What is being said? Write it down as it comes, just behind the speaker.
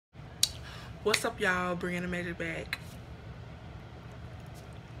What's up, y'all? BriannaMagic back.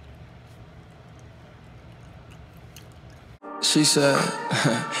 She said,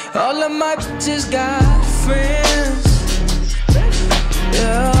 all of my bitches got friends.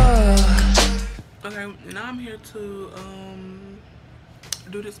 Yeah. Okay, now I'm here to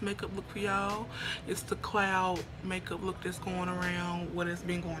do this makeup look for y'all. It's the cloud makeup look that's going around, what has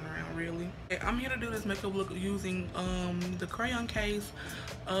been going around really. I'm here to do this makeup look using the crayon case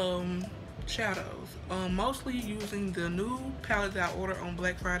shadows, mostly using the new palette that I ordered on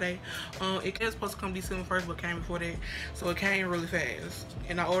Black Friday. It was supposed to come December 1st, but came before that, so it came really fast,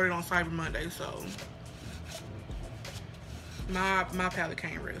 and I ordered it on Cyber Monday, so my palette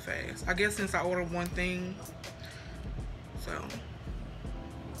came really fast, I guess, since I ordered one thing. So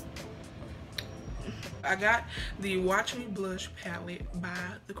I got the Watch Me Blush palette by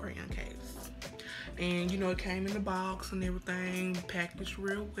the crayon case, and you know, it came in the box and everything, packaged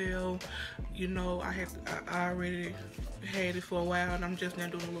real well. You know, I already had it for a while, and I'm just now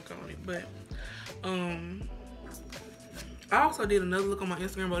doing a look on it. But I also did another look on my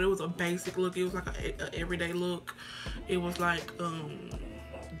Instagram, but it was a basic look. It was like a everyday look. It was like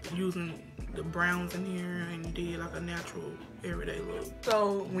using the browns in here, and did like a natural everyday look.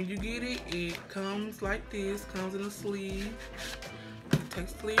 So when you get it, it comes like this, comes in a sleeve. You take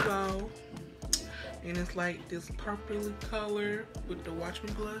the sleeve off, and it's like this purpley color with the Watch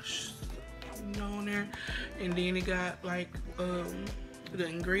Me Blush, you know, on there. And then it got like the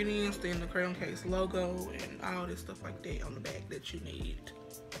ingredients, then the crayon case logo, and all this stuff like that on the back that you need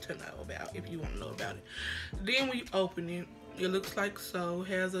to know about if you want to know about it. Then when you open it, it looks like so. It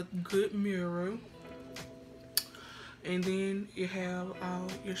has a good mirror, and then you have all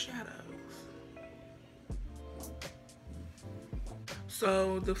your shadows.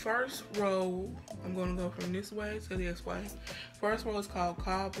 So the first row, I'm going to go from this way to this way. First row is called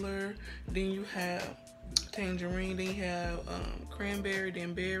Cobbler, then you have Tangerine, then you have Cranberry,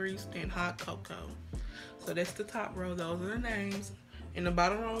 then Berries, then Hot Cocoa. So that's the top row, those are the names. In the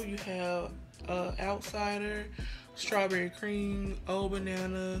bottom row you have Outsider, Strawberry Cream, Old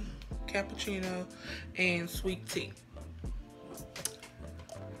Banana, Cappuccino, and Sweet Tea.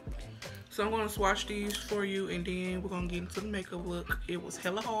 So I'm going to swatch these for you, and then we're going to get into the makeup look. It was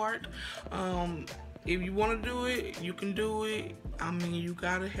hella hard. If you want to do it, you can do it. I mean, you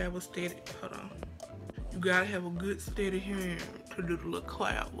got to have a steady, hold on. You got to have a good steady hand to do the little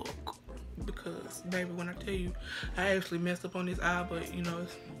cloud look. Because, baby, when I tell you, I actually messed up on this eye, but, you know,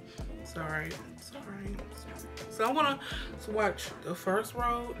 it's alright. It's alright. So I'm going to swatch the first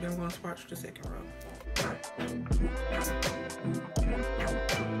row, then I'm going to swatch the second row.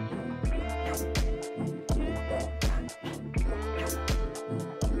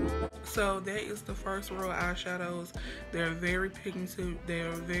 So that is the first row of eyeshadows. They're very pigmented, they're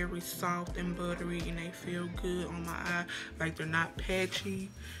very soft and buttery, and they feel good on my eye. Like, they're not patchy.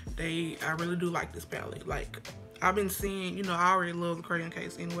 I really do like this palette. Like, I've been seeing, you know, I already love the crayon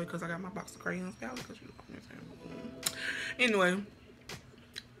case anyway, because I got my box of crayons palette, because you know, anyway,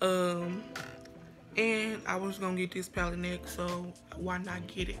 and I was gonna get this palette next, so why not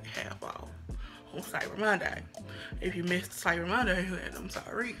get it half off on Cyber Monday? If you missed Cyber Monday, I'm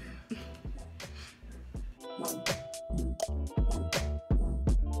sorry.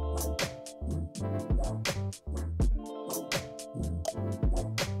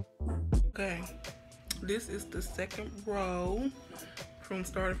 Okay, this is the second row,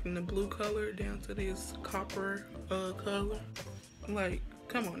 starting from the blue color down to this copper color. Like,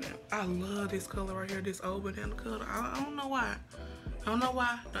 come on now, I love this color right here, this Old Banana color. I don't know why. Don't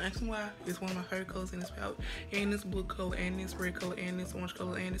ask me why. It's one of my favorite colors in this palette. And this blue color, and this red color, and this orange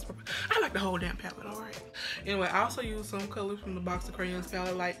color, and this purple. I like the whole damn palette, alright? Anyway, I also use some colors from the box of crayons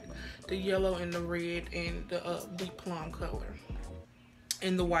palette, like the yellow and the red, and the deep plum color,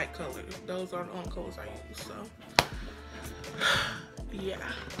 and the white color. Those are the only colors I use, so yeah.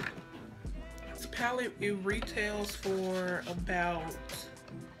 This palette, it retails for about,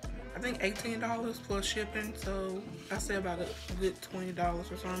 I think, $18 plus shipping, so I say about a good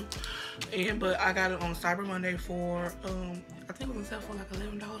 $20 or something. But I got it on Cyber Monday for I think it was on sale for like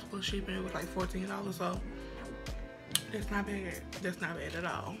 $11 plus shipping. It was like $14, so that's not bad. That's not bad at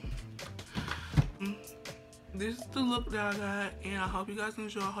all. This is the look that I got, and I hope you guys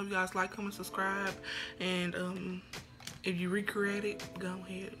enjoy. I hope you guys like, comment, subscribe, and if you recreate it, go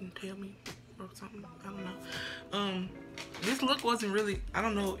ahead and tell me or something. I don't know. This look wasn't really, I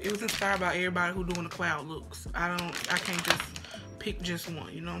don't know, it was inspired by everybody who doing the cloud looks. I can't just pick just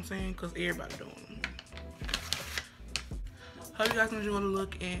one, you know what I'm saying? Because everybody doing them. Hope you guys enjoy the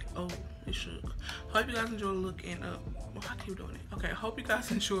look, and It shook. Hope you guys enjoy the look and well, I keep doing it. Okay, hope you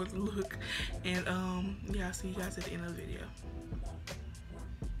guys enjoyed the look and yeah, I'll see you guys at the end of the video.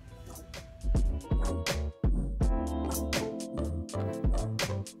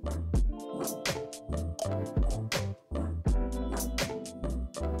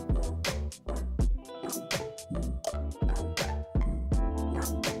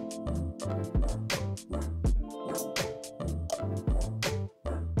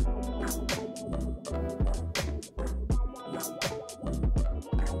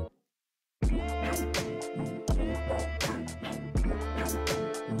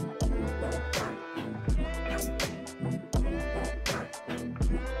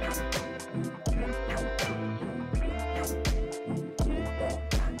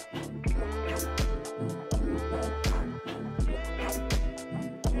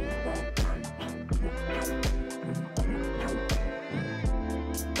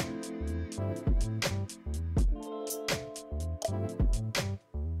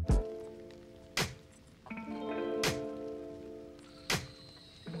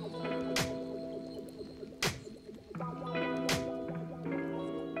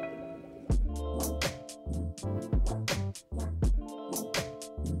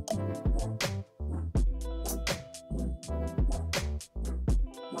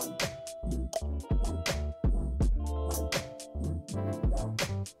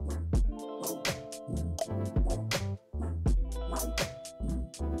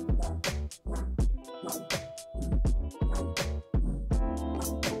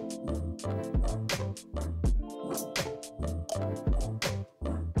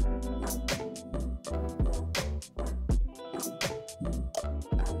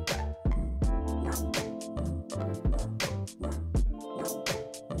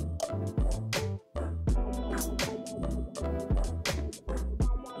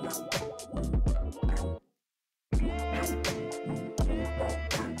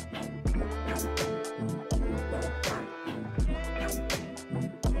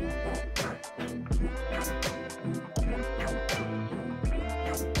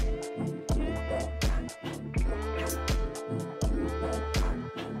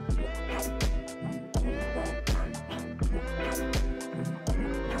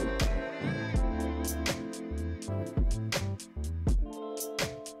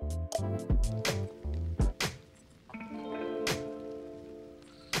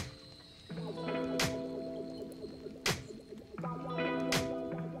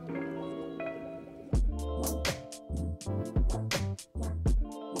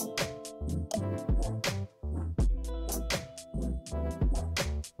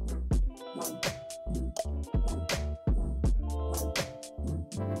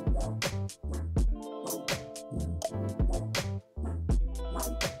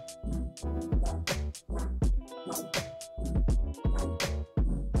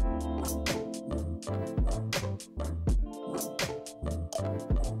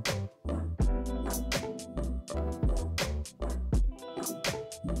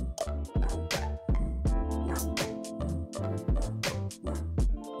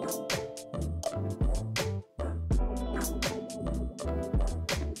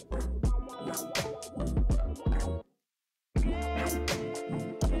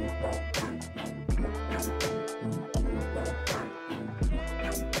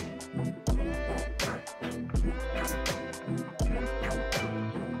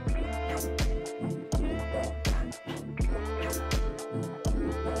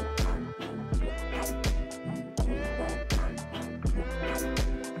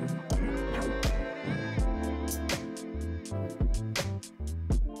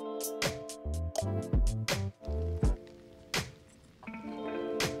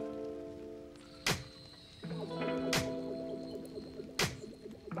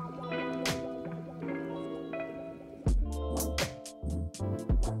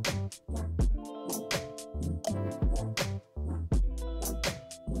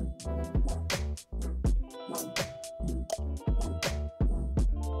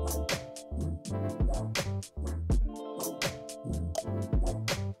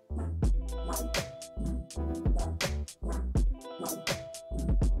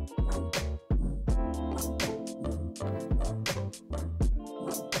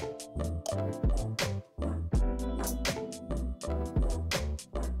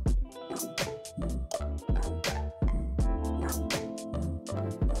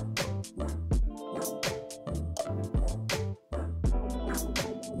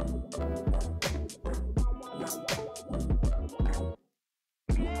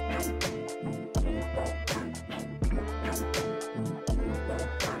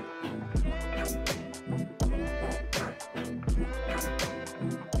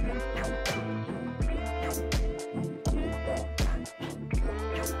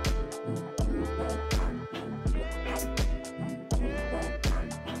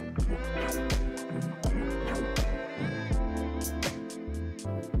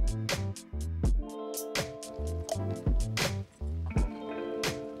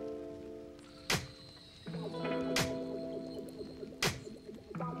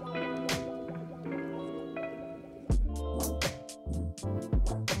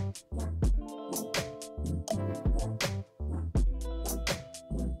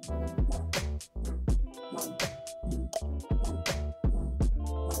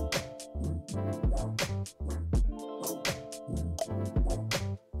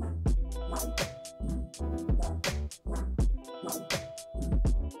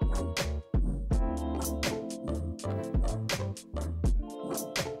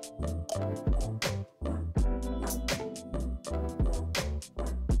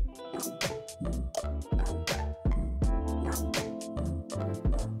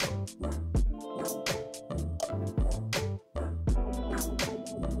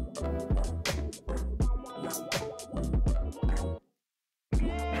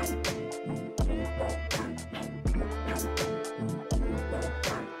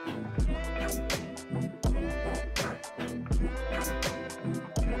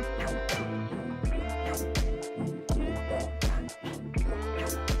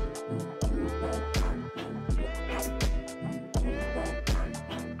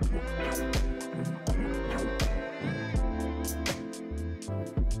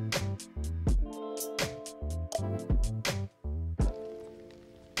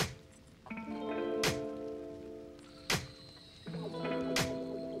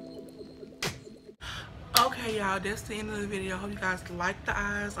 Okay, y'all, that's the end of the video. I hope you guys like the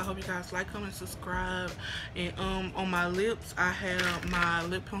eyes. I hope you guys like, comment, subscribe. And on my lips, I have my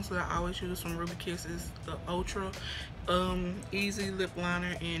lip pencil that I always use from Ruby Kisses, the Ultra Easy Lip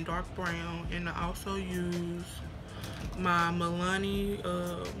Liner in dark brown. And I also use my Milani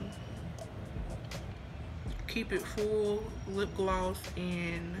Keep It Full lip gloss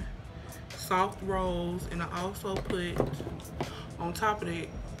in soft rose. And I also put on top of that,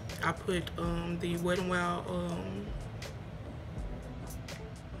 I put the Wet n Wild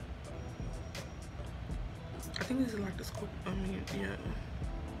I think this is like the scope, yeah,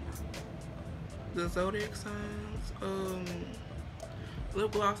 the zodiac signs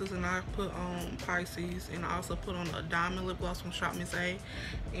lip glosses, and I put on Pisces, and I also put on a diamond lip gloss from Shop Miss A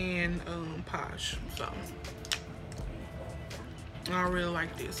and Posh. So I really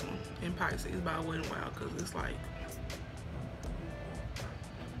like this one in Pisces by Wet n Wild because it's like,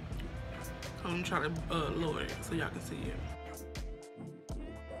 I'm trying to lower it so y'all can see it.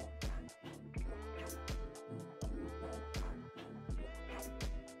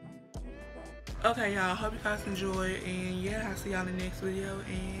 Okay, y'all, hope you guys enjoy, and yeah, I'll see y'all in the next video.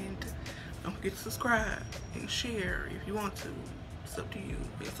 And don't forget to subscribe and share if you want to. It's up to you.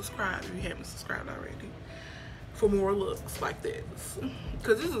 And subscribe if you haven't subscribed already for more looks like this,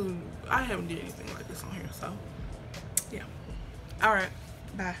 because this is, I haven't did anything like this on here. So yeah, all right,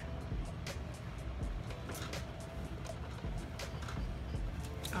 bye.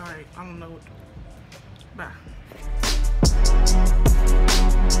 Alright, I don't know what to, bye.